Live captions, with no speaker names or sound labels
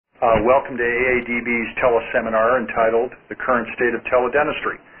Welcome to AADB's teleseminar entitled The Current State of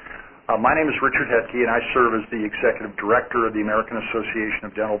Tele-Dentistry. My name is Richard Hetke, and I serve as the Executive Director of the American Association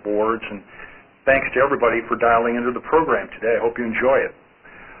of Dental Boards, and thanks to everybody for dialing into the program today. I hope you enjoy it.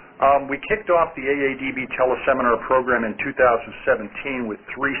 We kicked off the AADB teleseminar program in 2017 with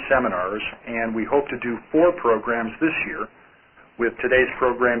 3 seminars, and we hope to do 4 programs this year, with today's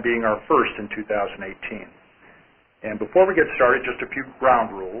program being our first in 2018. And before we get started, just a few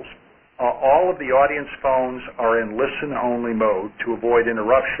ground rules. All of the audience phones are in listen-only mode to avoid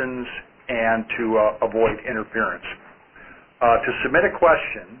interruptions and to avoid interference. To submit a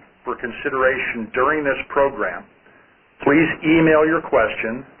question for consideration during this program, please email your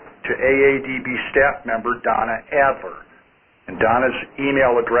question to AADB staff member Donna Adler. And Donna's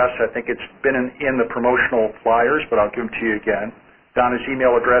email address, I think it's been in the promotional flyers, but I'll give it to you again. Donna's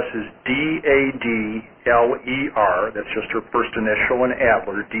email address is DADLER, that's just her first initial, and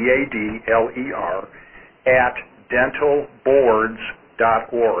Adler, DADLER, at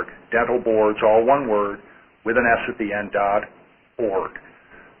dentalboards.org. Dental boards, all one word, with an S at the end, .org.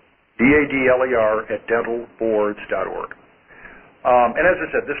 DADLER at dentalboards.org. And as I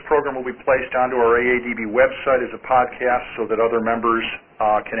said, this program will be placed onto our AADB website as a podcast so that other members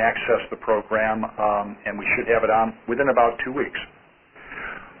can access the program, and we should have it on within about 2 weeks.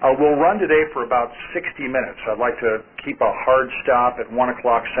 We'll run today for about 60 minutes. I'd like to keep a hard stop at 1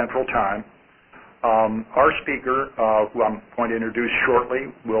 o'clock Central Time. Our speaker, who I'm going to introduce shortly,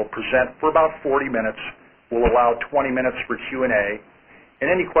 will present for about 40 minutes. We'll allow 20 minutes for Q&A.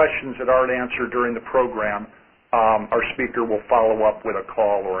 And any questions that aren't answered during the program, our speaker will follow up with a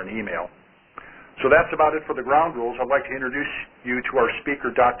call or an email. So that's about it for the ground rules. I'd like to introduce you to our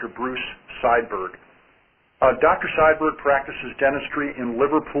speaker, Dr. Bruce Seidberg. Dr. Seidberg practices dentistry in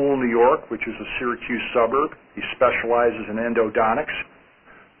Liverpool, New York, which is a Syracuse suburb. He specializes in endodontics.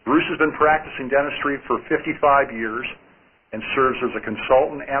 Bruce has been practicing dentistry for 55 years and serves as a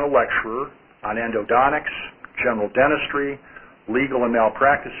consultant and a lecturer on endodontics, general dentistry, legal and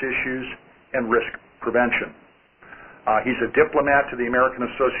malpractice issues, and risk prevention. He's a diplomat to the American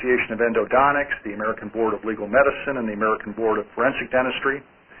Association of Endodontics, the American Board of Legal Medicine, and the American Board of Forensic Dentistry.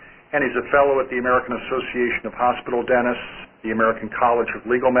 And he's a fellow at the American Association of Hospital Dentists, the American College of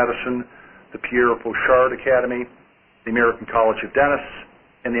Legal Medicine, the Pierre Fauchard Academy, the American College of Dentists,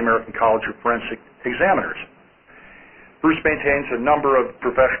 and the American College of Forensic Examiners. Bruce maintains a number of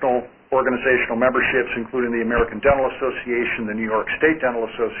professional organizational memberships, including the American Dental Association, the New York State Dental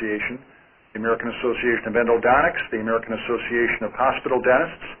Association, the American Association of Endodontics, the American Association of Hospital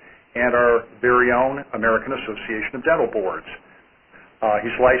Dentists, and our very own American Association of Dental Boards.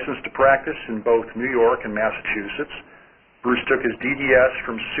 He's licensed to practice in both New York and Massachusetts. Bruce took his DDS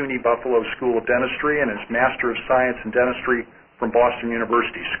from SUNY Buffalo School of Dentistry and his Master of Science in Dentistry from Boston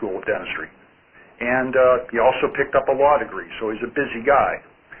University School of Dentistry. And he also picked up a law degree, so he's a busy guy.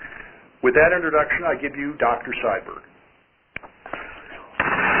 With that introduction, I give you Dr. Seidberg.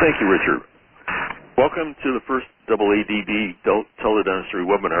 Thank you, Richard. Welcome to the first AADB Tele-Dentistry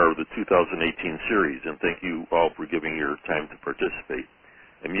webinar of the 2018 series, and thank you all for giving your time to participate.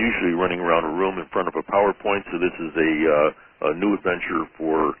 I'm usually running around a room in front of a PowerPoint, so this is a new adventure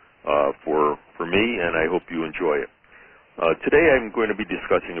for me, and I hope you enjoy it. Today I'm going to be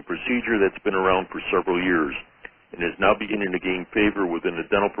discussing a procedure that's been around for several years and is now beginning to gain favor within the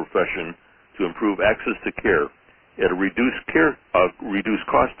dental profession to improve access to care at a reduced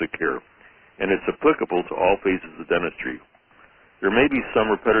cost of care, and it's applicable to all phases of dentistry. There may be some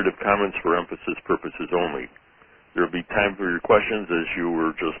repetitive comments for emphasis purposes only. There will be time for your questions, as you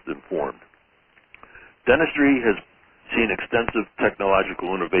were just informed. Dentistry has seen extensive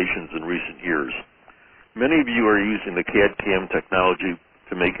technological innovations in recent years. Many of you are using the CAD/CAM technology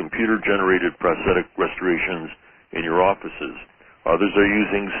to make computer-generated prosthetic restorations in your offices. Others are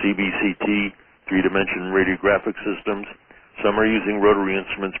using CBCT, three-dimension radiographic systems. Some are using rotary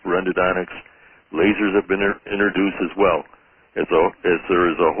instruments for endodontics. Lasers have been introduced as well, as there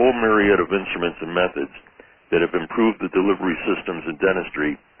is a whole myriad of instruments and methods that have improved the delivery systems in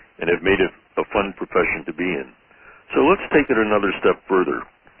dentistry and have made it a fun profession to be in. So let's take it another step further.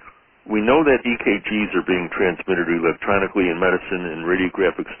 We know that EKGs are being transmitted electronically in medicine, and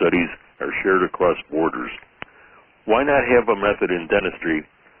radiographic studies are shared across borders. Why not have a method in dentistry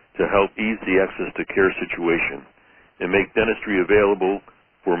to help ease the access to care situation and make dentistry available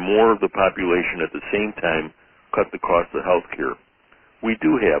for more of the population at the same time, cut the cost of health care? We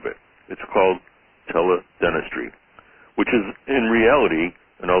do have it. It's called tele-dentistry, which is in reality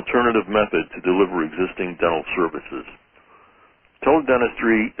an alternative method to deliver existing dental services.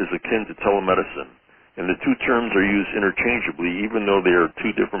 Tele-dentistry is akin to telemedicine and the two terms are used interchangeably even though they are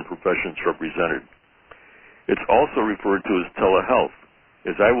two different professions represented. It's also referred to as telehealth,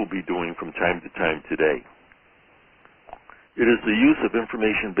 as I will be doing from time to time today. It is the use of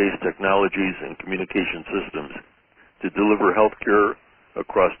information-based technologies and communication systems to deliver health care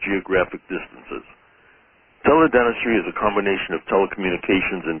across geographic distances. Tele-dentistry is a combination of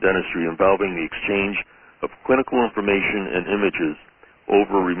telecommunications and dentistry involving the exchange of clinical information and images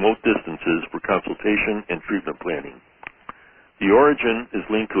over remote distances for consultation and treatment planning. The origin is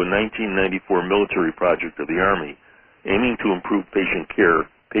linked to a 1994 military project of the Army aiming to improve patient care,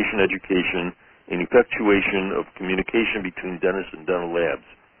 patient education, and effectuation of communication between dentists and dental labs.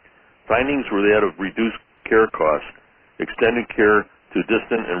 Findings were that of reduced care costs, extended care to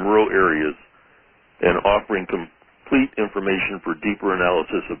distant and rural areas, and offering complete information for deeper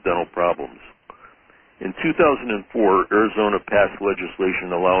analysis of dental problems. In 2004, Arizona passed legislation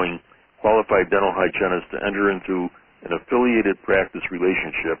allowing qualified dental hygienists to enter into an affiliated practice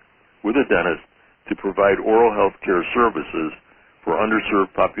relationship with a dentist to provide oral health care services for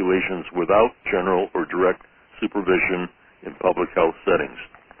underserved populations without general or direct supervision in public health settings.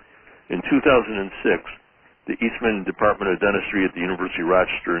 In 2006, the Eastman Department of Dentistry at the University of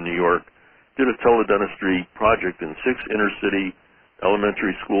Rochester in New York did a teledentistry project in 6 inner-city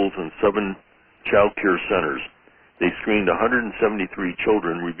elementary schools and 7 child care centers. They screened 173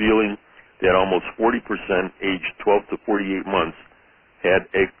 children, revealing that almost 40% aged 12 to 48 months had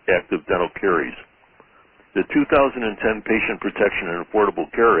active dental caries. The 2010 Patient Protection and Affordable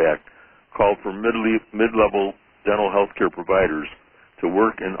Care Act called for mid-level dental health care providers to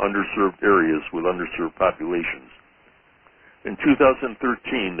work in underserved areas with underserved populations. In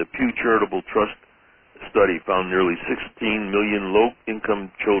 2013, the Pew Charitable Trust study found nearly 16 million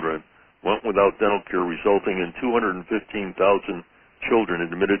low-income children went without dental care, resulting in 215,000 children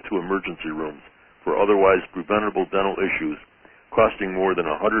admitted to emergency rooms for otherwise preventable dental issues, costing more than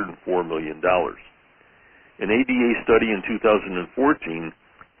 $104 million. An ADA study in 2014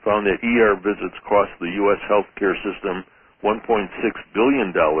 found that ER visits cost the U.S. healthcare system $1.6 billion,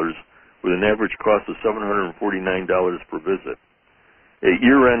 with an average cost of $749 per visit. At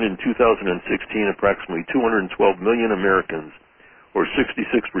year-end in 2016, approximately 212 million Americans, or 66%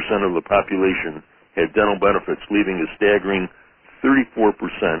 of the population, had dental benefits, leaving a staggering 34%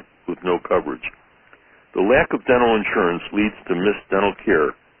 with no coverage. The lack of dental insurance leads to missed dental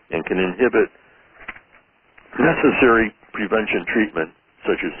care and can inhibit necessary prevention treatment,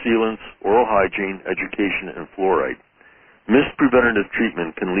 such as sealants, oral hygiene, education, and fluoride. Missed preventative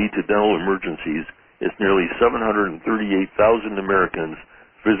treatment can lead to dental emergencies, as nearly 738,000 Americans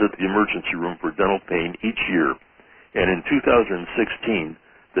visit the emergency room for dental pain each year, and in 2016,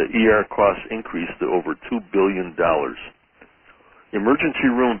 the ER costs increased to over $2 billion. Emergency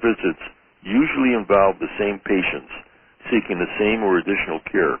room visits usually involve the same patients seeking the same or additional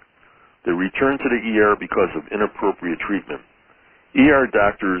care. They return to the ER because of inappropriate treatment. ER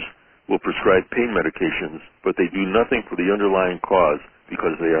doctors will prescribe pain medications, but they do nothing for the underlying cause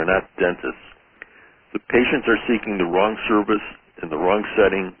because they are not dentists. The patients are seeking the wrong service in the wrong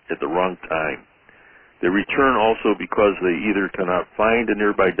setting at the wrong time. They return also because they either cannot find a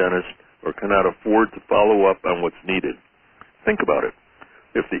nearby dentist or cannot afford to follow up on what's needed. Think about it.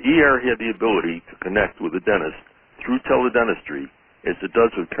 If the ER had the ability to connect with a dentist through teledentistry, as it does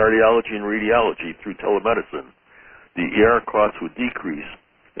with cardiology and radiology through telemedicine, the ER costs would decrease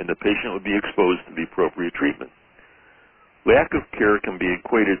and the patient would be exposed to the appropriate treatment. Lack of care can be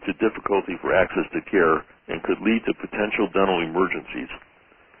equated to difficulty for access to care and could lead to potential dental emergencies.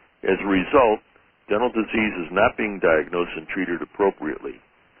 As a result, dental disease is not being diagnosed and treated appropriately.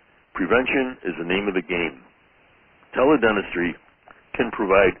 Prevention is the name of the game. Teledentistry can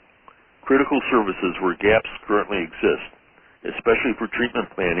provide critical services where gaps currently exist, especially for treatment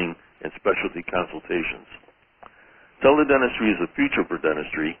planning and specialty consultations. Teledentistry is the future for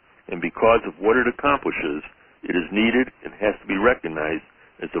dentistry, and because of what it accomplishes, it is needed and has to be recognized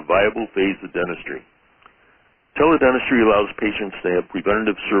as a viable phase of dentistry. Teledentistry allows patients to have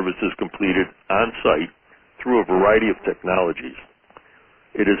preventative services completed on-site through a variety of technologies.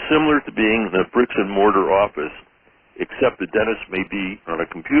 It is similar to being in a bricks-and-mortar office, except the dentist may be on a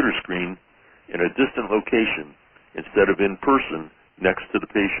computer screen in a distant location instead of in person next to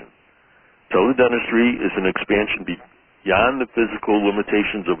the patient. Teledentistry is an expansion beyond the physical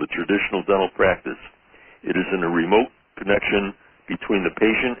limitations of a traditional dental practice. It is in a remote connection between the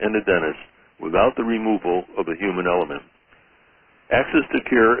patient and the dentist without the removal of the human element. Access to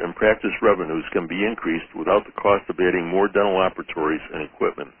care and practice revenues can be increased without the cost of adding more dental operatories and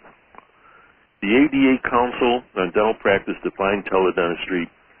equipment. The ADA Council on Dental Practice defined teledentistry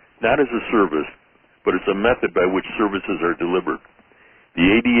not as a service, but it's a method by which services are delivered. The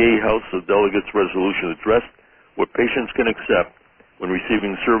ADA House of Delegates resolution addressed what patients can accept when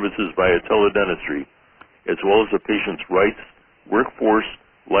receiving services via teledentistry, as well as the patient's rights, workforce,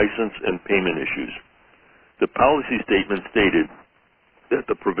 license, and payment issues. The policy statement stated that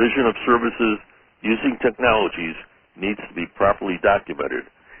the provision of services using technologies needs to be properly documented,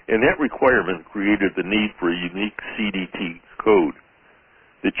 and that requirement created the need for a unique CDT code.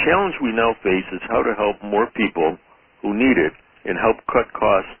 The challenge we now face is how to help more people who need it and help cut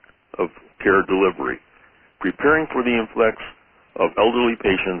costs of care delivery. Preparing for the influx of elderly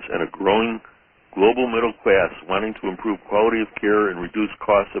patients and a growing global middle class wanting to improve quality of care and reduce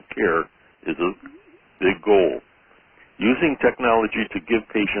costs of care is a big goal. Using technology to give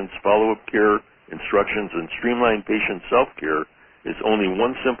patients follow-up care instructions and streamline patient self-care is only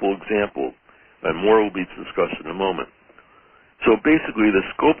one simple example, and more will be discussed in a moment. So basically, the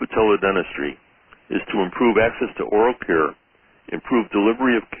scope of teledentistry is to improve access to oral care, improve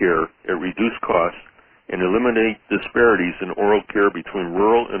delivery of care at reduced costs, and eliminate disparities in oral care between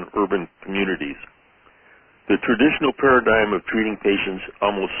rural and urban communities. The traditional paradigm of treating patients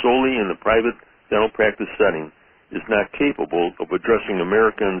almost solely in the private dental practice setting is not capable of addressing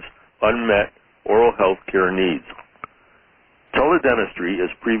Americans' unmet oral health care needs. Teledentistry,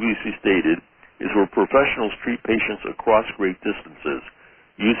 as previously stated, is where professionals treat patients across great distances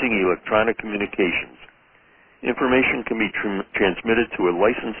using electronic communications. Information can be transmitted to a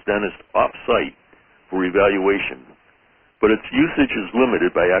licensed dentist off-site for evaluation, but its usage is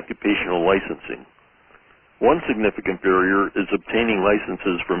limited by occupational licensing. One significant barrier is obtaining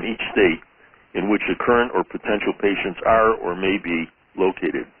licenses from each state in which the current or potential patients are or may be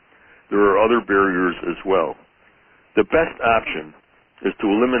located. There are other barriers as well. The best option is to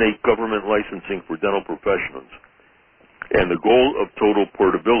eliminate government licensing for dental professionals, and the goal of total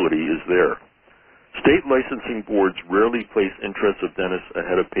portability is there. State licensing boards rarely place interests of dentists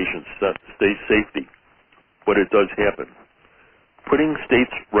ahead of patient safety, but it does happen. Putting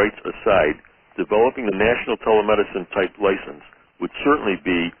states' rights aside, developing a national telemedicine type license would certainly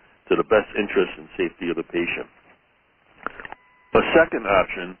be to the best interest and safety of the patient. A second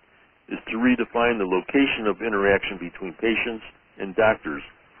option is to redefine the location of interaction between patients and doctors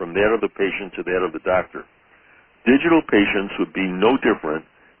from that of the patient to that of the doctor. Digital patients would be no different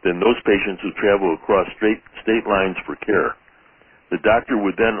than those patients who travel across state lines for care. The doctor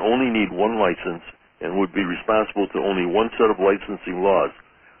would then only need one license and would be responsible to only one set of licensing laws,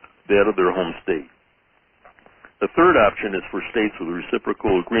 that of their home state. The third option is for states with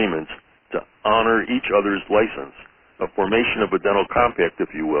reciprocal agreements to honor each other's license, a formation of a dental compact, if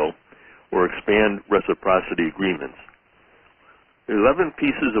you will, or expand reciprocity agreements. 11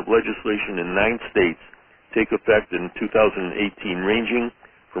 pieces of legislation in 9 states take effect in 2018, ranging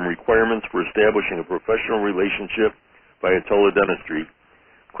from requirements for establishing a professional relationship via teledentistry,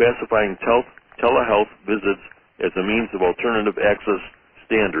 classifying telehealth visits as a means of alternative access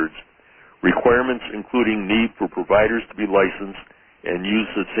standards, requirements including need for providers to be licensed and use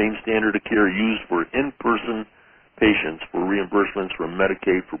the same standard of care used for in-person patients for reimbursements from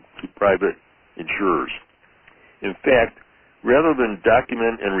Medicaid to private insurers. In fact, rather than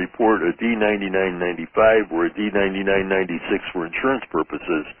document and report a D9995 or a D9996 for insurance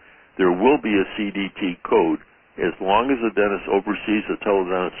purposes, there will be a CDT code as long as the dentist oversees a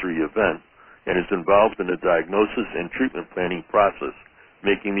teledentistry event and is involved in the diagnosis and treatment planning process,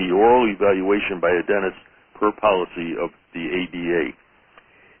 making the oral evaluation by a dentist per policy of the ADA.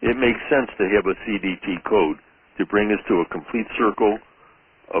 It makes sense to have a CDT code to bring us to a complete circle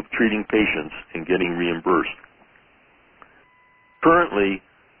of treating patients and getting reimbursed. Currently,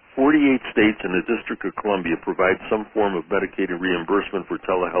 48 states and the District of Columbia provide some form of Medicaid reimbursement for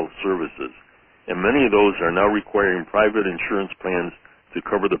telehealth services, and many of those are now requiring private insurance plans to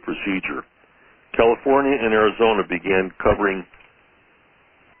cover the procedure. California and Arizona began covering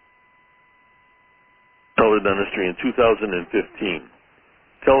teledentistry in 2015.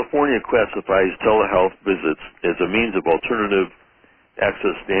 California classifies telehealth visits as a means of alternative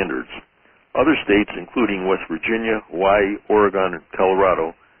access standards. Other states, including West Virginia, Hawaii, Oregon, and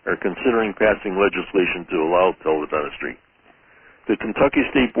Colorado, are considering passing legislation to allow teledentistry. The Kentucky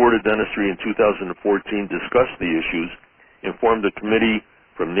State Board of Dentistry in 2014 discussed the issues and formed a committee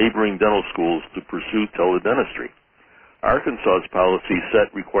from neighboring dental schools to pursue teledentistry. Arkansas's policy set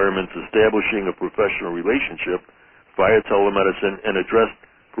requirements establishing a professional relationship via telemedicine and addressed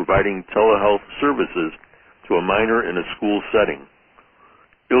providing telehealth services to a minor in a school setting.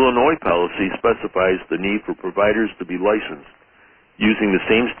 Illinois policy specifies the need for providers to be licensed, using the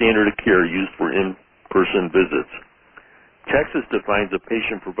same standard of care used for in-person visits. Texas defines a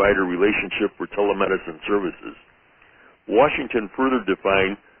patient-provider relationship for telemedicine services. Washington further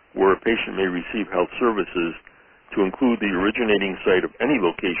defined where a patient may receive health services to include the originating site of any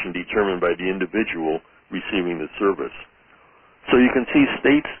location determined by the individual receiving the service. So you can see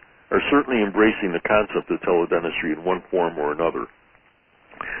states are certainly embracing the concept of teledentistry in one form or another.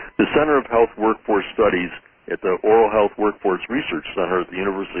 The Center of Health Workforce Studies at the Oral Health Workforce Research Center at the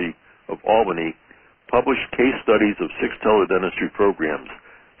University of Albany published case studies of 6 teledentistry programs,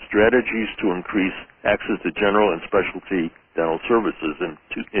 strategies to increase access to general and specialty dental services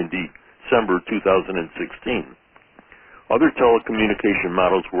in December 2016. Other telecommunication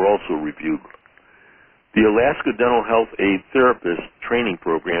models were also reviewed. The Alaska Dental Health Aid Therapist Training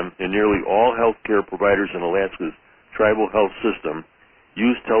Program and nearly all healthcare providers in Alaska's tribal health system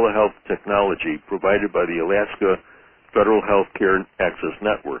use telehealth technology provided by the Alaska Federal Healthcare Access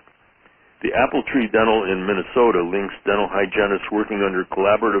Network. The Apple Tree Dental in Minnesota links dental hygienists working under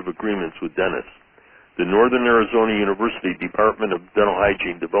collaborative agreements with dentists. The Northern Arizona University Department of Dental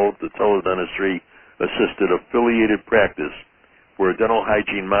Hygiene developed a teledentistry-assisted affiliated practice where a dental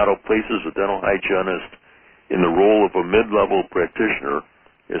hygiene model places a dental hygienist in the role of a mid-level practitioner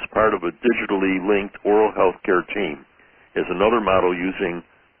as part of a digitally linked oral health care team, as another model using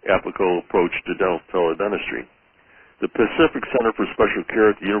applicable approach to dental teledentistry. The Pacific Center for Special Care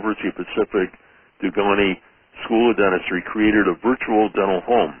at the University of Pacific Dugoni School of Dentistry created a virtual dental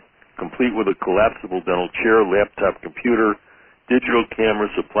home, complete with a collapsible dental chair, laptop computer, digital camera,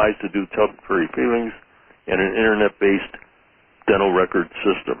 supplies to do temporary fillings, and an internet-based dental record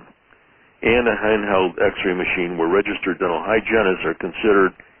system, and a handheld x-ray machine where registered dental hygienists are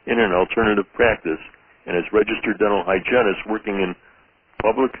considered in an alternative practice, and as registered dental hygienists working in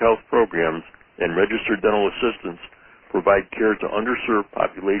public health programs and registered dental assistants provide care to underserved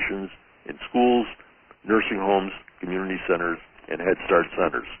populations in schools, nursing homes, community centers, and Head Start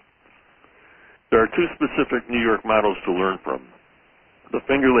centers. There are 2 specific New York models to learn from. The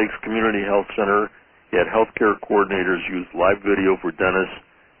Finger Lakes Community Health Center had healthcare coordinators use live video for dentists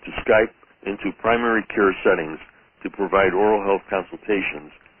to Skype into primary care settings to provide oral health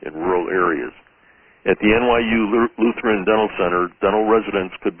consultations in rural areas. At the NYU Lutheran Dental Center, dental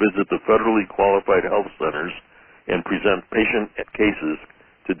residents could visit the federally qualified health centers and present patient cases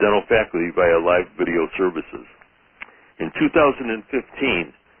to dental faculty via live video services. In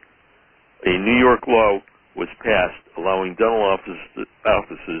 2015, a New York law was passed allowing dental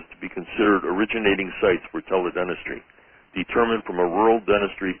offices to be considered originating sites for teledentistry, determined from a rural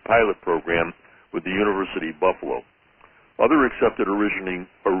dentistry pilot program with the University of Buffalo. Other accepted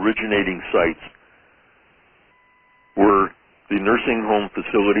originating sites were the nursing home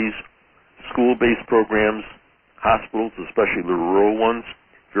facilities, school-based programs, hospitals, especially the rural ones,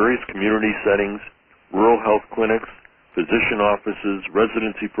 various community settings, rural health clinics, physician offices,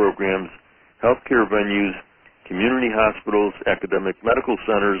 residency programs, healthcare venues, community hospitals, academic medical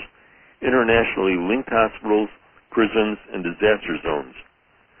centers, internationally linked hospitals, prisons, and disaster zones.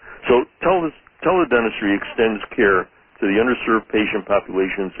 So teledentistry extends care to the underserved patient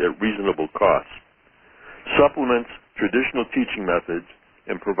populations at reasonable costs, supplements traditional teaching methods,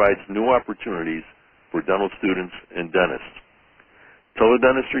 and provides new opportunities for dental students and dentists.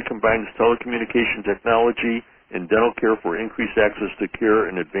 Teledentistry combines telecommunication technology and dental care for increased access to care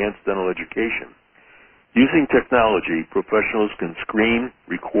and advanced dental education. Using technology, professionals can screen,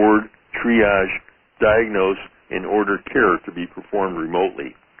 record, triage, diagnose, and order care to be performed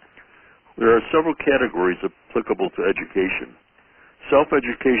remotely. There are several categories applicable to education.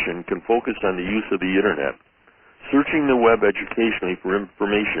 Self-education can focus on the use of the Internet. Searching the web educationally for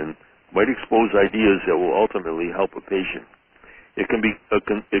information might expose ideas that will ultimately help a patient. It can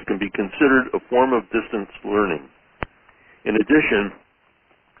be considered a form of distance learning. In addition,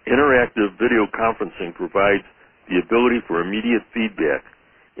 interactive video conferencing provides the ability for immediate feedback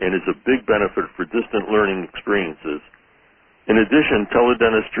and is a big benefit for distant learning experiences. In addition,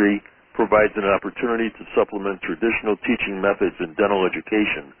 teledentistry provides an opportunity to supplement traditional teaching methods in dental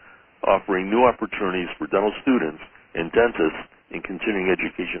education, offering new opportunities for dental students and dentists in continuing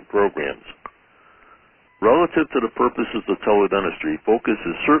education programs. Relative to the purposes of teledentistry, focus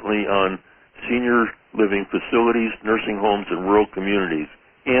is certainly on senior living facilities, nursing homes in rural communities,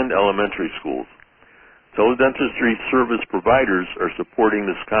 and elementary schools. Teledentistry service providers are supporting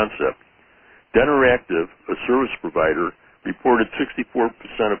this concept. Denteractive, a service provider, reported 64%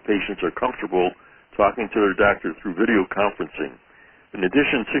 of patients are comfortable talking to their doctor through video conferencing. In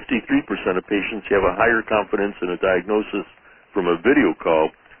addition, 63% of patients have a higher confidence in a diagnosis from a video call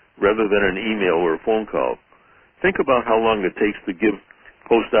rather than an email or a phone call. Think about how long it takes to give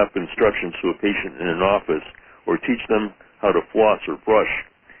post-op instructions to a patient in an office or teach them how to floss or brush,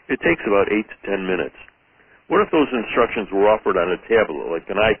 it takes about 8 to 10 minutes. What if those instructions were offered on a tablet, like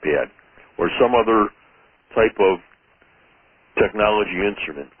an iPad, or some other type of technology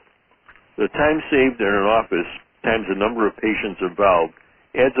instrument? The time saved in an office times the number of patients involved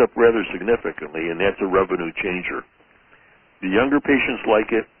adds up rather significantly, and that's a revenue changer. The younger patients like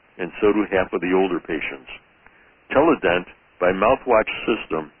it, and so do half of the older patients. Tele-Dent, by Mouthwatch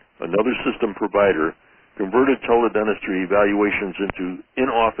System, another system provider, converted tele-dentistry evaluations into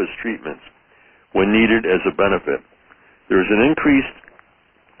in-office treatments when needed as a benefit. There is an increased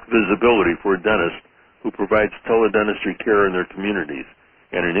visibility for a dentist who provides tele-dentistry care in their communities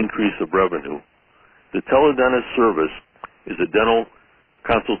and an increase of revenue. The tele-dentist service is a dental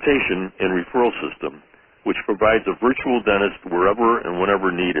consultation and referral system which provides a virtual dentist wherever and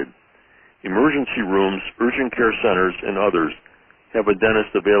whenever needed. Emergency rooms, urgent care centers, and others have a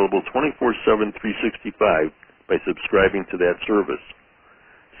dentist available 24/7, 365 by subscribing to that service.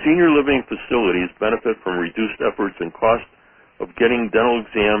 Senior living facilities benefit from reduced efforts and cost of getting dental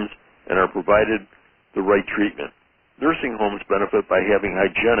exams and are provided the right treatment. Nursing homes benefit by having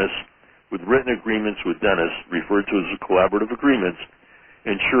hygienists with written agreements with dentists, referred to as collaborative agreements,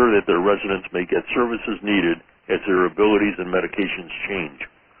 ensure that their residents may get services needed as their abilities and medications change.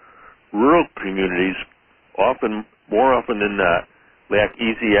 Rural communities, more often than not, lack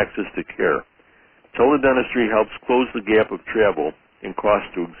easy access to care. Tele-dentistry helps close the gap of travel and cost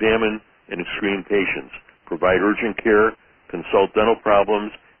to examine and screen patients, provide urgent care, consult dental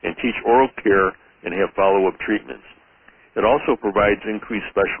problems, and teach oral care and have follow-up treatments. It also provides increased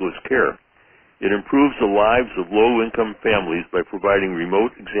specialist care. It improves the lives of low-income families by providing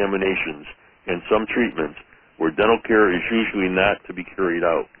remote examinations and some treatments where dental care is usually not to be carried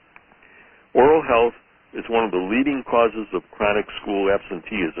out. Oral health is one of the leading causes of chronic school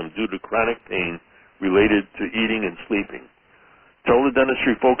absenteeism due to chronic pain related to eating and sleeping.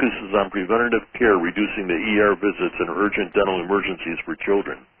 Tele-dentistry focuses on preventative care, reducing the ER visits and urgent dental emergencies for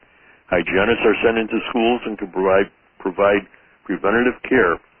children. Hygienists are sent into schools and can provide preventative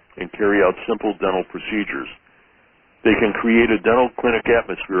care and carry out simple dental procedures. They can create a dental clinic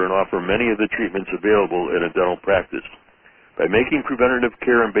atmosphere and offer many of the treatments available in a dental practice. By making preventative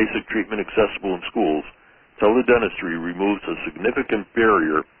care and basic treatment accessible in schools, tele-dentistry removes a significant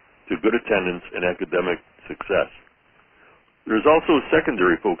barrier to good attendance and academic success. There is also a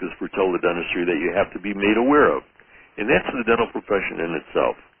secondary focus for tele-dentistry that you have to be made aware of, and that's the dental profession in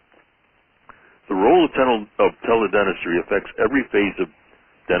itself. The role of tele-dentistry affects every phase of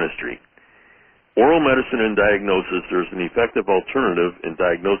dentistry. Oral medicine and diagnosis, there is an effective alternative in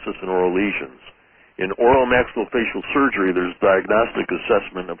diagnosis and oral lesions. In oral maxillofacial surgery, there's diagnostic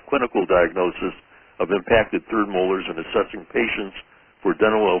assessment of clinical diagnosis of impacted third molars and assessing patients for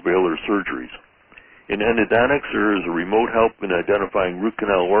dental alveolar surgeries. In endodontics, there is a remote help in identifying root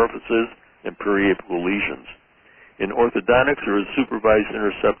canal orifices and periapical lesions. In orthodontics, there is supervised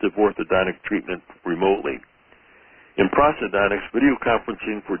interceptive orthodontic treatment remotely. In prosthodontics, video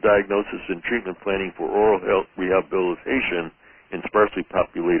conferencing for diagnosis and treatment planning for oral health rehabilitation in sparsely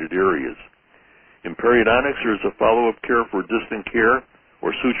populated areas. In periodontics, there is a follow-up care for distant care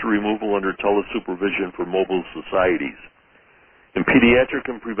or suture removal under telesupervision for mobile societies. In pediatric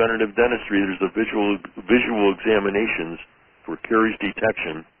and preventative dentistry, there's a visual examinations for caries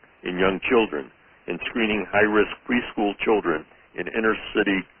detection in young children and screening high-risk preschool children in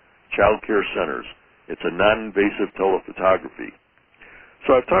inner-city child care centers. It's a non-invasive telephotography.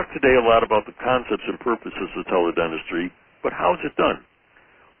 So I've talked today a lot about the concepts and purposes of teledentistry, but how is it done?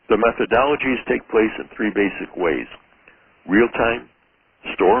 The methodologies take place in three basic ways: real-time,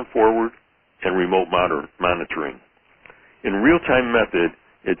 store and forward, and remote monitoring. In real-time method,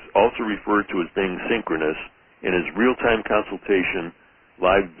 it's also referred to as being synchronous and is real-time consultation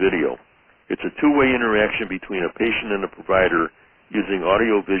live video. It's a two-way interaction between a patient and a provider using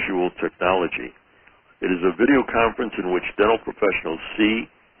audio-visual technology. It is a video conference in which dental professionals see,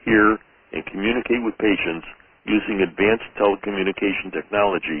 hear, and communicate with patients using advanced telecommunication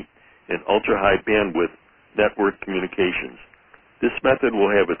technology and ultra-high bandwidth network communications. This method will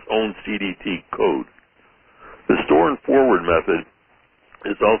have its own CDT code. The store and forward method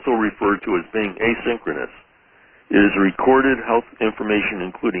is also referred to as being asynchronous. It is recorded health information,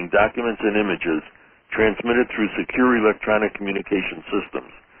 including documents and images, transmitted through secure electronic communication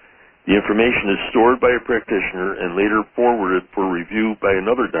systems. The information is stored by a practitioner and later forwarded for review by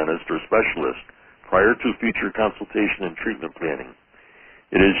another dentist or specialist prior to future consultation and treatment planning.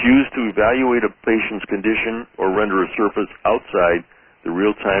 It is used to evaluate a patient's condition or render a service outside the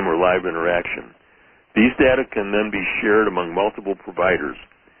real-time or live interaction. These data can then be shared among multiple providers.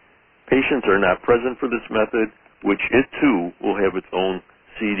 Patients are not present for this method, which it too will have its own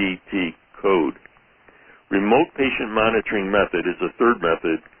CDT code. Remote patient monitoring method is a third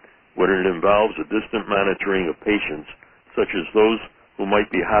method when it involves a distant monitoring of patients, such as those who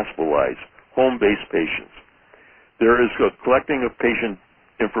might be hospitalized, home-based patients. There is a collecting of patient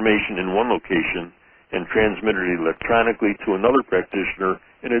information in one location and transmitted electronically to another practitioner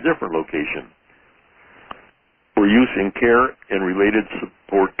in a different location for use in care and related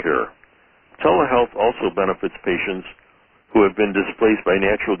support care. Telehealth also benefits patients who have been displaced by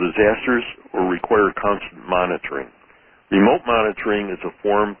natural disasters or require constant monitoring. Remote monitoring is a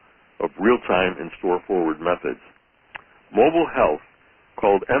form of real-time and store-forward methods. Mobile health,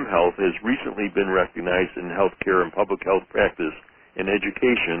 called mHealth, has recently been recognized in healthcare and public health practice and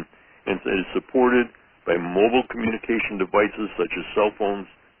education, and is supported by mobile communication devices such as cell phones,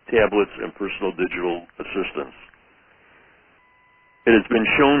 tablets, and personal digital assistants. It has been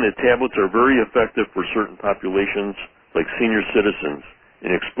shown that tablets are very effective for certain populations, like senior citizens,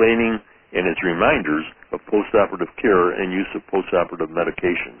 in explaining and as reminders of postoperative care and use of postoperative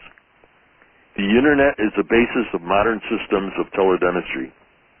medications. The Internet is the basis of modern systems of teledentistry.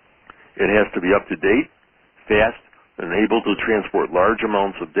 It has to be up to date, fast, and able to transport large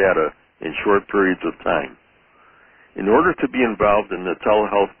amounts of data in short periods of time. In order to be involved in the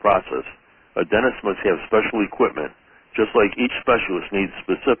telehealth process, a dentist must have special equipment, just like each specialist needs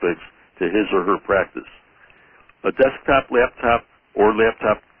specifics to his or her practice. A desktop, laptop, or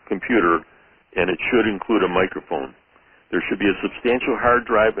laptop computer, and it should include a microphone. There should be a substantial hard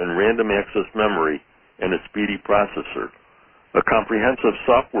drive and random access memory and a speedy processor. A comprehensive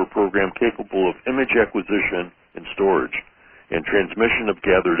software program capable of image acquisition and storage and transmission of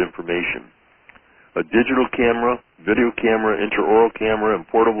gathered information. A digital camera, video camera, intraoral camera, and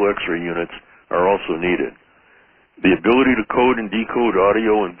portable X-ray units are also needed. The ability to code and decode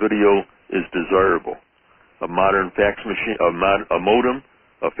audio and video is desirable. A modern fax machine, a modem,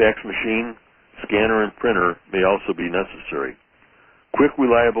 a fax machine, scanner, and printer may also be necessary. Quick,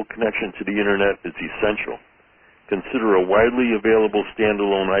 reliable connection to the Internet is essential. Consider a widely available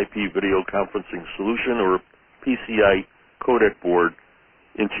standalone IP video conferencing solution or PCI codec board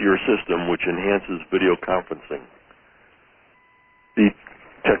into your system, which enhances video conferencing. The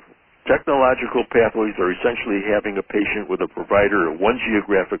technological pathways are essentially having a patient with a provider at one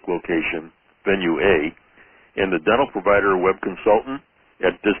geographic location, venue A, and the dental provider or web consultant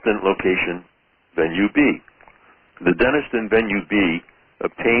at distant location, venue B. The dentist in venue B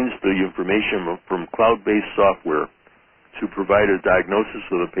obtains the information from cloud-based software to provide a diagnosis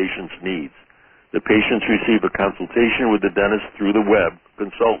of the patient's needs. The patients receive a consultation with the dentist through the web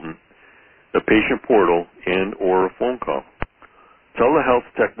consultant, the patient portal, and or a phone call. Telehealth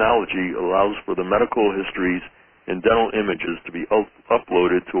technology allows for the medical histories and dental images to be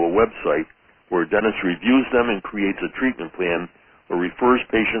uploaded to a website where a dentist reviews them and creates a treatment plan or refers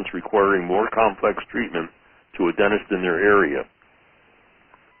patients requiring more complex treatment to a dentist in their area.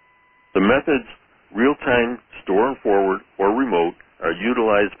 The methods real-time, store and forward, or remote are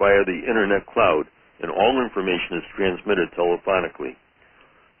utilized via the Internet cloud, and all information is transmitted telephonically.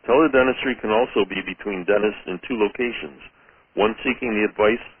 Teledentistry can also be between dentists in two locations, one seeking the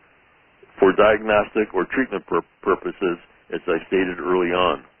advice for diagnostic or treatment purposes, as I stated early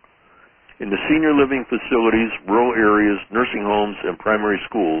on. In the senior living facilities, rural areas, nursing homes, and primary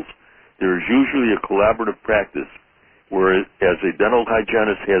schools, there is usually a collaborative practice, whereas a dental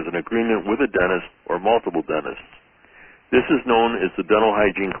hygienist has an agreement with a dentist or multiple dentists. This is known as the Dental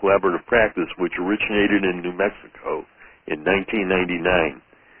Hygiene Collaborative Practice, which originated in New Mexico in 1999,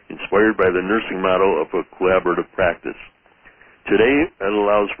 inspired by the nursing model of a collaborative practice. Today, it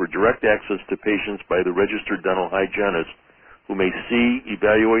allows for direct access to patients by the registered dental hygienist, who may see,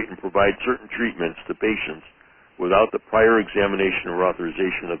 evaluate, and provide certain treatments to patients without the prior examination or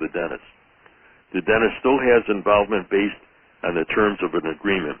authorization of the dentist. The dentist still has involvement based on the terms of an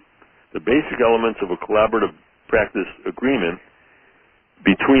agreement. The basic elements of a collaborative practice agreement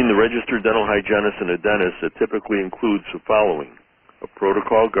between the registered dental hygienist and a dentist that typically includes the following: a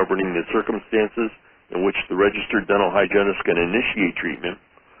protocol governing the circumstances in which the registered dental hygienist can initiate treatment,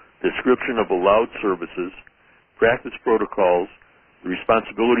 description of allowed services, practice protocols, the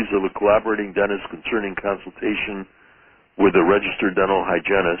responsibilities of a collaborating dentist concerning consultation with a registered dental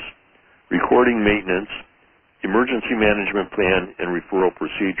hygienist, recording maintenance, emergency management plan, and referral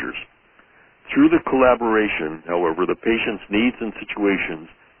procedures. Through the collaboration, however, the patient's needs and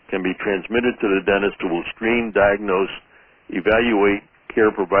situations can be transmitted to the dentist who will screen, diagnose, evaluate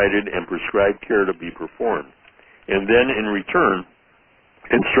care provided, and prescribe care to be performed. And then, in return,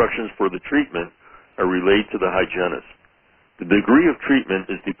 instructions for the treatment are relayed to the hygienist. The degree of treatment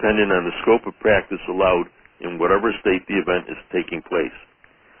is dependent on the scope of practice allowed in whatever state the event is taking place.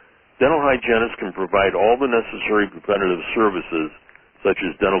 Dental hygienists can provide all the necessary preventative services, such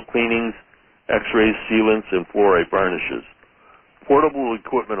as dental cleanings, x-rays, sealants, and fluoride varnishes. Portable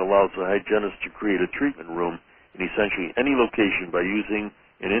equipment allows the hygienist to create a treatment room in essentially any location by using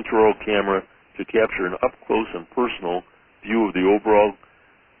an intraoral camera to capture an up-close and personal view of the overall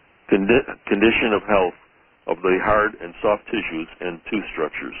condition of health of the hard and soft tissues and tooth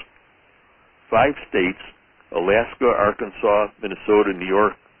structures. 5 states, Alaska, Arkansas, Minnesota, New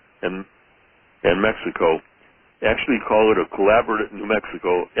York, and Mexico, New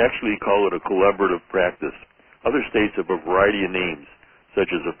Mexico actually call it a collaborative practice. Other states have a variety of names,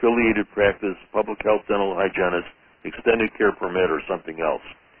 such as affiliated practice, public health dental hygienist, extended care permit, or something else.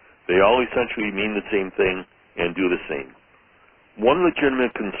 They all essentially mean the same thing and do the same. One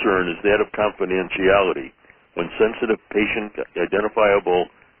legitimate concern is that of confidentiality when sensitive patient identifiable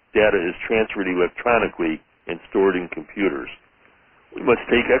data is transferred electronically and stored in computers. We must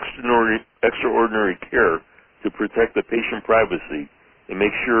take extraordinary care to protect the patient privacy and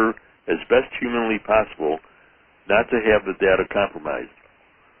make sure, as best humanly possible, not to have the data compromised.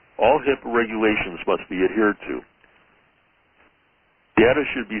 All HIPAA regulations must be adhered to. Data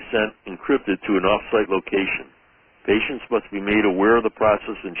should be sent encrypted to an off-site location. Patients must be made aware of the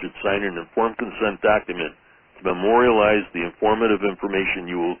process and should sign an informed consent document to memorialize the informative information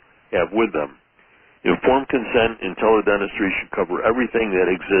you will have with them. Informed consent in teledentistry should cover everything that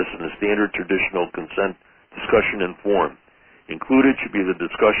exists in the standard traditional consent discussion and form. Included should be the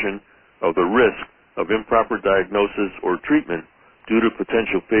discussion of the risk of improper diagnosis or treatment due to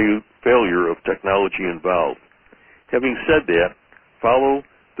potential failure of technology involved. Having said that, follow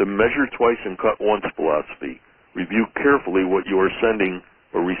the measure twice and cut once philosophy. Review carefully what you are sending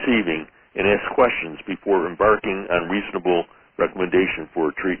or receiving and ask questions before embarking on reasonable recommendation for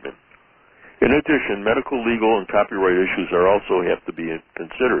a treatment. In addition, medical, legal, and copyright issues also have to be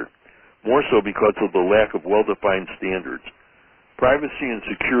considered, more so because of the lack of well-defined standards. Privacy and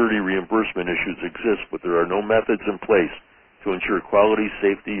security reimbursement issues exist, but there are no methods in place to ensure quality,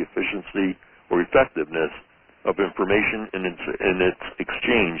 safety, efficiency, or effectiveness of information in its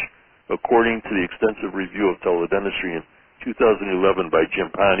exchange, according to the extensive review of teledentistry in 2011 by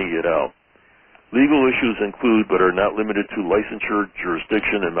Giampani et al. Legal issues include, but are not limited to, licensure,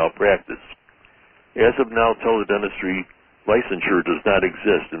 jurisdiction, and malpractice. As of now, teledentistry licensure does not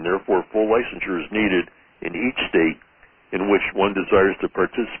exist, and therefore full licensure is needed in each state in which one desires to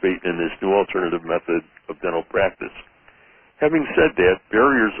participate in this new alternative method of dental practice. Having said that,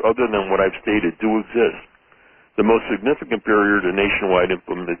 barriers other than what I've stated do exist. The most significant barrier to nationwide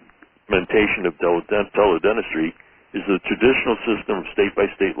implementation of teledentistry is the traditional system of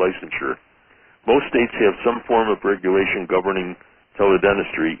state-by-state licensure. Most states have some form of regulation governing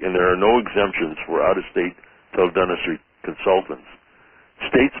teledentistry, and there are no exemptions for out-of-state teledentistry consultants.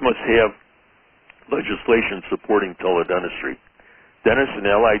 States must have legislation supporting teledentistry. Dentists and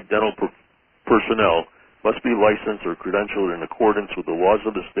allied dental personnel must be licensed or credentialed in accordance with the laws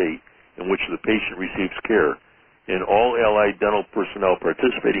of the state in which the patient receives care, and all allied dental personnel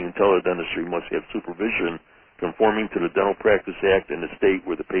participating in teledentistry must have supervision conforming to the Dental Practice Act in the state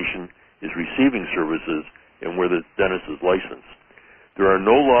where the patient is receiving services and where the dentist is licensed. There are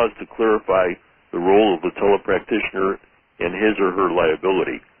no laws to clarify the role of the telepractitioner and his or her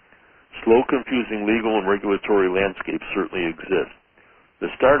liability. Slow, confusing legal and regulatory landscapes certainly exist. The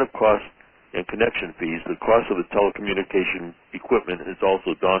startup costs and connection fees, the cost of the telecommunication equipment is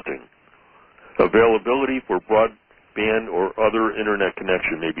also daunting. Availability for broadband or other internet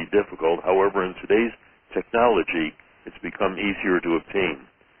connection may be difficult. However, in today's technology, it's become easier to obtain.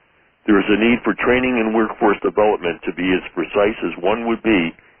 There is a need for training and workforce development to be as precise as one would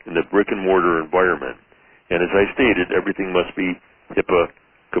be in the brick-and-mortar environment. And as I stated, everything must be HIPAA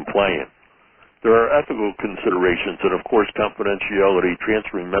compliant. There are ethical considerations and, of course, confidentiality,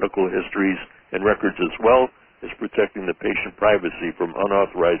 transferring medical histories and records, as well as protecting the patient privacy from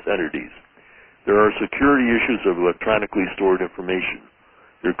unauthorized entities. There are security issues of electronically stored information.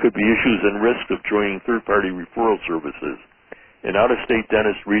 There could be issues and risks of joining third-party referral services. An out-of-state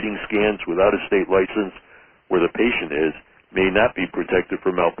dentist reading scans with out-of-state license where the patient is may not be protected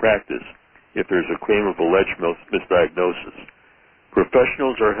from malpractice if there's a claim of alleged misdiagnosis.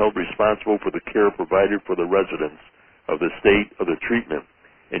 Professionals are held responsible for the care provided for the residents of the state of the treatment,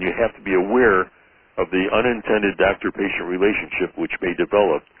 and you have to be aware of the unintended doctor-patient relationship which may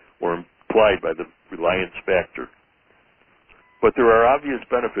develop or implied by the reliance factor. But there are obvious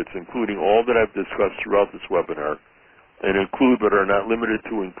benefits, including all that I've discussed throughout this webinar, and include but are not limited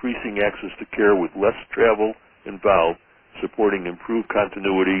to increasing access to care with less travel involved, supporting improved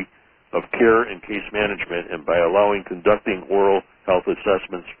continuity, of care and case management, and by allowing conducting oral health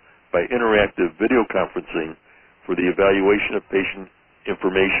assessments by interactive video conferencing for the evaluation of patient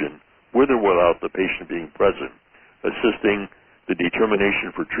information with or without the patient being present, assisting the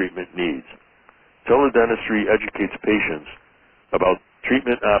determination for treatment needs. Tele-Dentistry educates patients about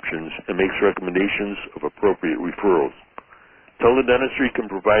treatment options and makes recommendations of appropriate referrals. Tele-Dentistry can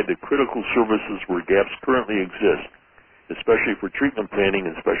provide the critical services where gaps currently exist, especially for treatment planning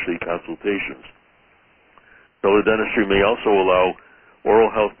and specialty consultations. Tele-Dentistry may also allow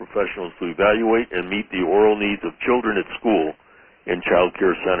oral health professionals to evaluate and meet the oral needs of children at school and child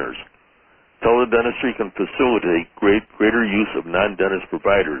care centers. Tele-Dentistry can facilitate greater use of non-dentist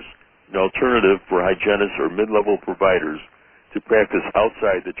providers, an alternative for hygienists or mid-level providers to practice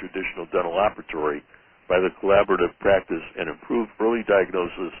outside the traditional dental operatory by the collaborative practice and improve early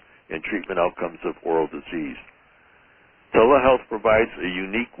diagnosis and treatment outcomes of oral disease. Telehealth provides a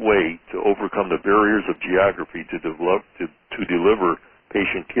unique way to overcome the barriers of geography to deliver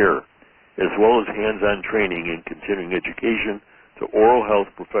patient care, as well as hands-on training and continuing education to oral health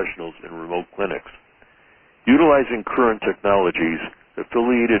professionals in remote clinics. Utilizing current technologies,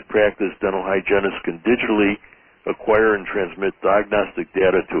 affiliated practice dental hygienists can digitally acquire and transmit diagnostic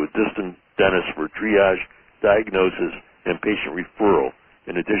data to a distant dentist for triage, diagnosis, and patient referral,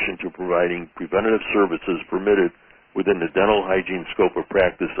 in addition to providing preventative services permitted within the dental hygiene scope of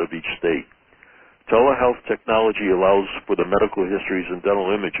practice of each state. Telehealth technology allows for the medical histories and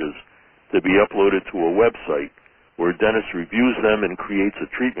dental images to be uploaded to a website where a dentist reviews them and creates a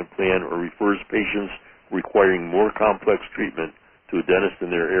treatment plan or refers patients requiring more complex treatment to a dentist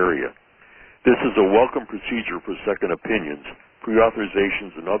in their area. This is a welcome procedure for second opinions,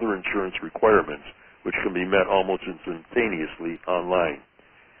 pre-authorizations, and other insurance requirements, which can be met almost instantaneously online.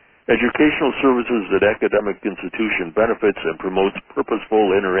 Educational services at academic institution benefits and promotes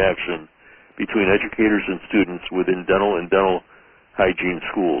purposeful interaction between educators and students within dental and dental hygiene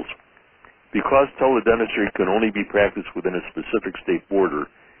schools. Because teledentistry can only be practiced within a specific state border,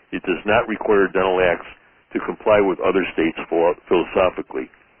 it does not require dental acts to comply with other states philosophically.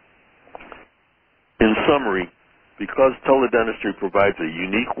 In summary, because teledentistry provides a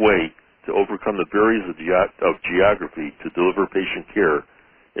unique way to overcome the barriers of geography to deliver patient care,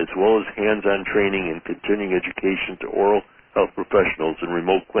 as well as hands-on training and continuing education to oral health professionals in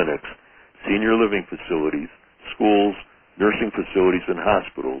remote clinics, senior living facilities, schools, nursing facilities, and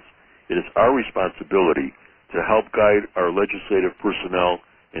hospitals, it is our responsibility to help guide our legislative personnel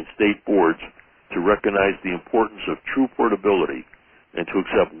and state boards to recognize the importance of true portability and to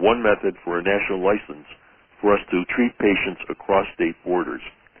accept one method for a national license for us to treat patients across state borders.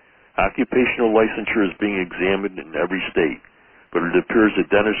 Occupational licensure is being examined in every state, but it appears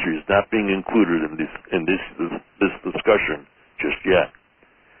that dentistry is not being included in this discussion just yet.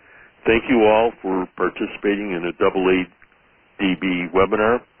 Thank you all for participating in the AADB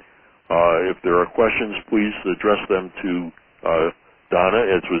webinar. If there are questions, please address them to Donna,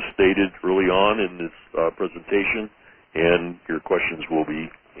 as was stated early on in this presentation, and your questions will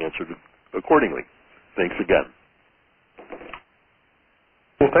be answered accordingly. Thanks again.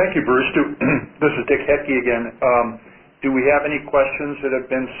 Well, thank you, Bruce. This is Dick Hetke again. Do we have any questions that have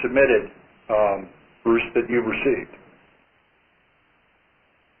been submitted, Bruce, that you've received?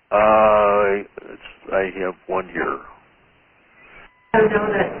 I have one here. I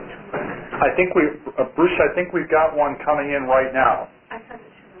know that. Bruce, I think we've got one coming in right now. I sent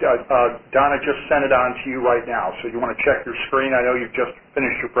it to you. Donna just sent it on to you right now, so you want to check your screen. I know you've just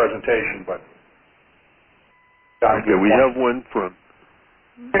finished your presentation, but Donna, okay, we have one from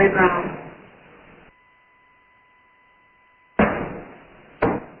Mary Brown.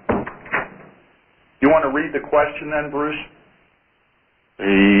 You want to read the question then, Bruce?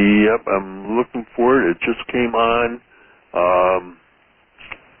 Yep, I'm looking for it. It just came on.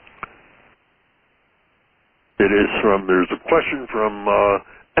 There's a question from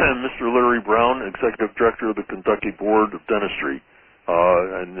Mr. Larry Brown, Executive Director of the Kentucky Board of Dentistry.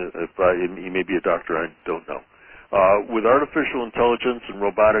 And he may be a doctor, I don't know. With artificial intelligence and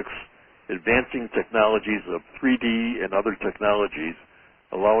robotics, advancing technologies of 3D and other technologies,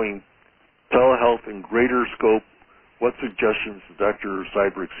 allowing telehealth in greater scope, what suggestions does Dr.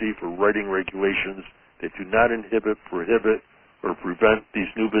 Cybrick see for writing regulations that do not inhibit, prohibit, or prevent these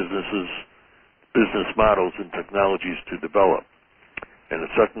new business models and technologies to develop? And the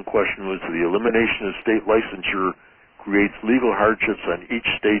second question was, the elimination of state licensure creates legal hardships on each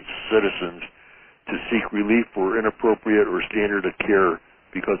state's citizens to seek relief for inappropriate or standard of care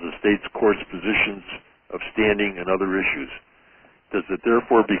because of the state's court's positions of standing and other issues. Does it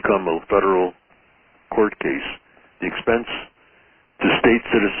therefore become a federal court case? The expense to state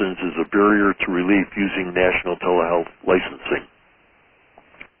citizens is a barrier to relief using national telehealth licensing.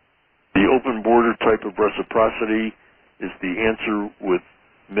 The open border type of reciprocity is the answer with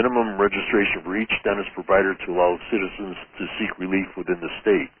minimum registration for each dentist provider to allow citizens to seek relief within the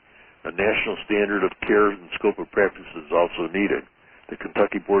state. A national standard of care and scope of practice is also needed. The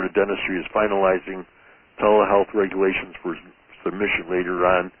Kentucky Board of Dentistry is finalizing telehealth regulations for submission later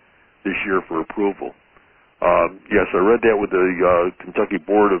on this year for approval. Yes, I read that with the Kentucky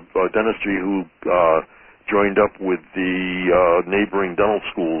Board of Dentistry, who joined up with the neighboring dental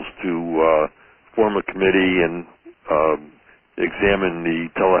schools to form a committee and examine the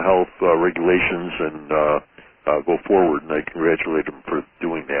telehealth regulations and go forward, and I congratulate them for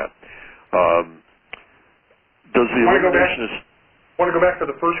doing that. Does the elimination... Want to go back to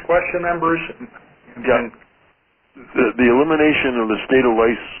the first question, members? Yeah. The elimination of the state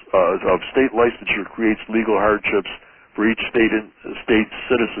licensure creates legal hardships for each state's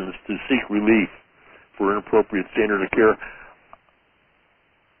citizens to seek relief for inappropriate standard of care.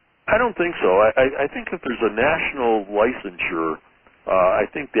 I don't think so. I think if there's a national licensure, I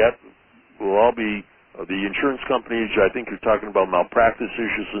think that will all be the insurance companies. I think you're talking about malpractice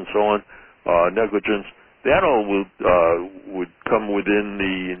issues and so on, negligence. That all would come within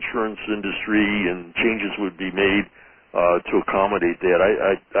the insurance industry, and changes would be made to accommodate that.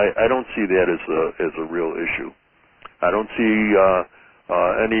 I don't see that as a real issue. I don't see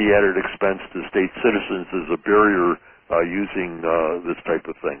any added expense to state citizens as a barrier using this type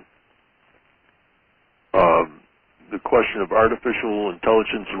of thing. The question of artificial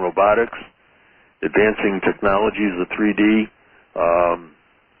intelligence and robotics, advancing technologies of 3D.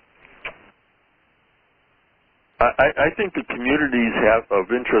 I think the communities of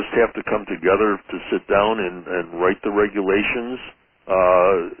interest have to come together to sit down and write the regulations,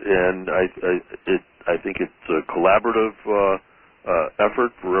 and I think it's a collaborative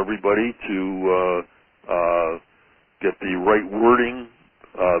effort for everybody to get the right wording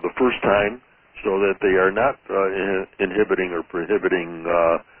the first time, so that they are not inhibiting or prohibiting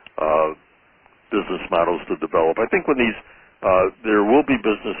business models to develop. I think when there will be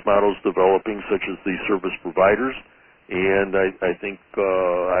business models developing, such as the service providers, and I think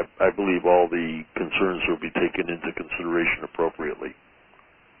I believe all the concerns will be taken into consideration appropriately.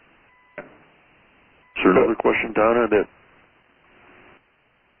 Is there another question, Donna?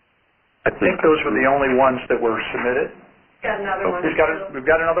 I think those were the only ones that were submitted. Got another one. We've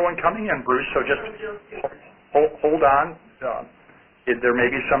got another one coming in, Bruce. So just hold on. There may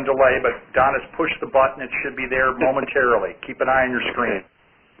be some delay, but Don has pushed the button. It should be there momentarily. Keep an eye on your screen. Okay.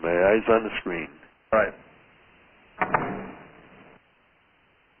 My eye's on the screen. Right.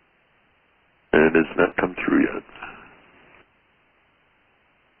 And it has not come through yet.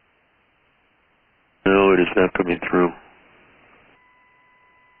 No, it is not coming through.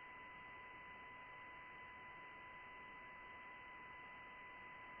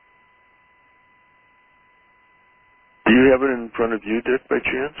 Do you have it in front of you, Dick, by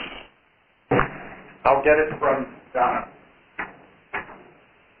chance? I'll get it from Donna.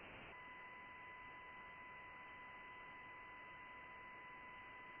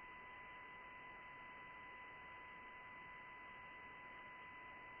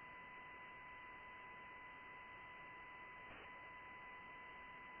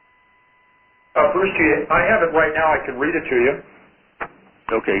 Bruce, I have it right now. I can read it to you.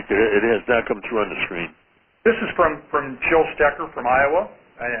 Okay, it has not come through on the screen. This is from Jill Stecker from Iowa,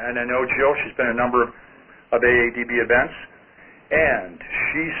 and I know Jill. She's been at a number of AADB events, and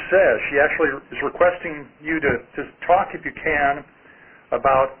she says she actually is requesting you to talk, if you can,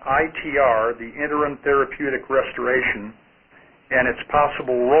 about ITR, the interim therapeutic restoration, and its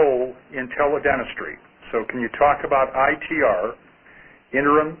possible role in teledentistry. So can you talk about ITR,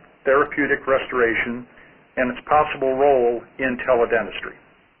 interim therapeutic restoration, and its possible role in teledentistry?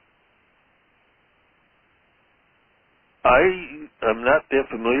 I am not that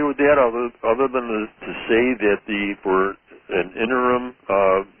familiar with that, other than to say that for an interim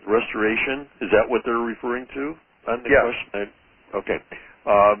restoration, is that what they're referring to on the question? Okay.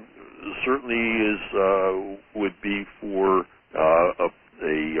 Certainly would be for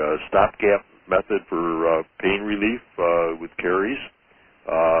a stopgap method for pain relief with caries.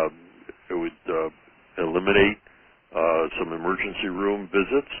 It would eliminate some emergency room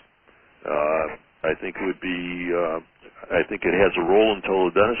visits. I think it would be. I think it has a role in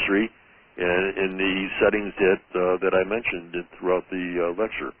teledentistry in the settings that I mentioned throughout the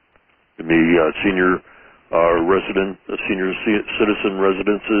lecture. It may senior citizen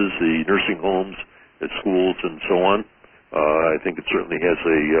residences, the nursing homes, at schools, and so on. I think it certainly has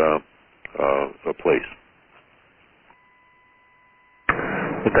a place.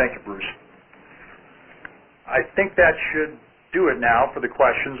 Well, thank you, Bruce. I think that should do it now for the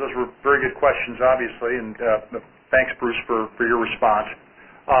questions. Those were very good questions, obviously, and thanks, Bruce, for your response.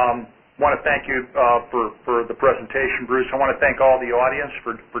 I want to thank you for the presentation, Bruce. I want to thank all the audience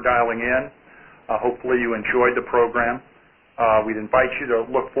for dialing in. Hopefully you enjoyed the program. We'd invite you to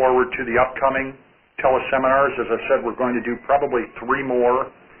look forward to the upcoming teleseminars. As I said, we're going to do probably 3 more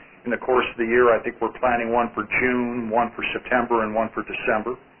in the course of the year. I think we're planning one for June, one for September, and one for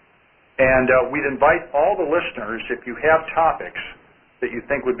December. And we'd invite all the listeners, if you have topics that you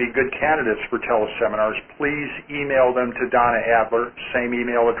think would be good candidates for teleseminars, please email them to Donna Adler, same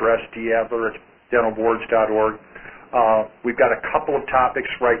email address, dadler@dentalboards.org. We've got a couple of topics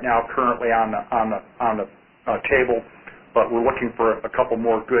right now currently on the table, but we're looking for a couple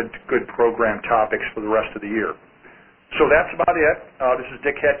more good program topics for the rest of the year. So that's about it. This is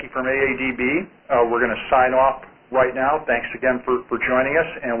Dick Hetke from AADB. We're going to sign off right now. Thanks again for joining us,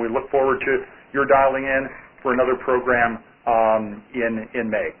 and we look forward to your dialing in for another program in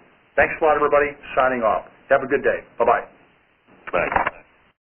May. Thanks a lot, everybody. Signing off. Have a good day. Bye-bye. Bye.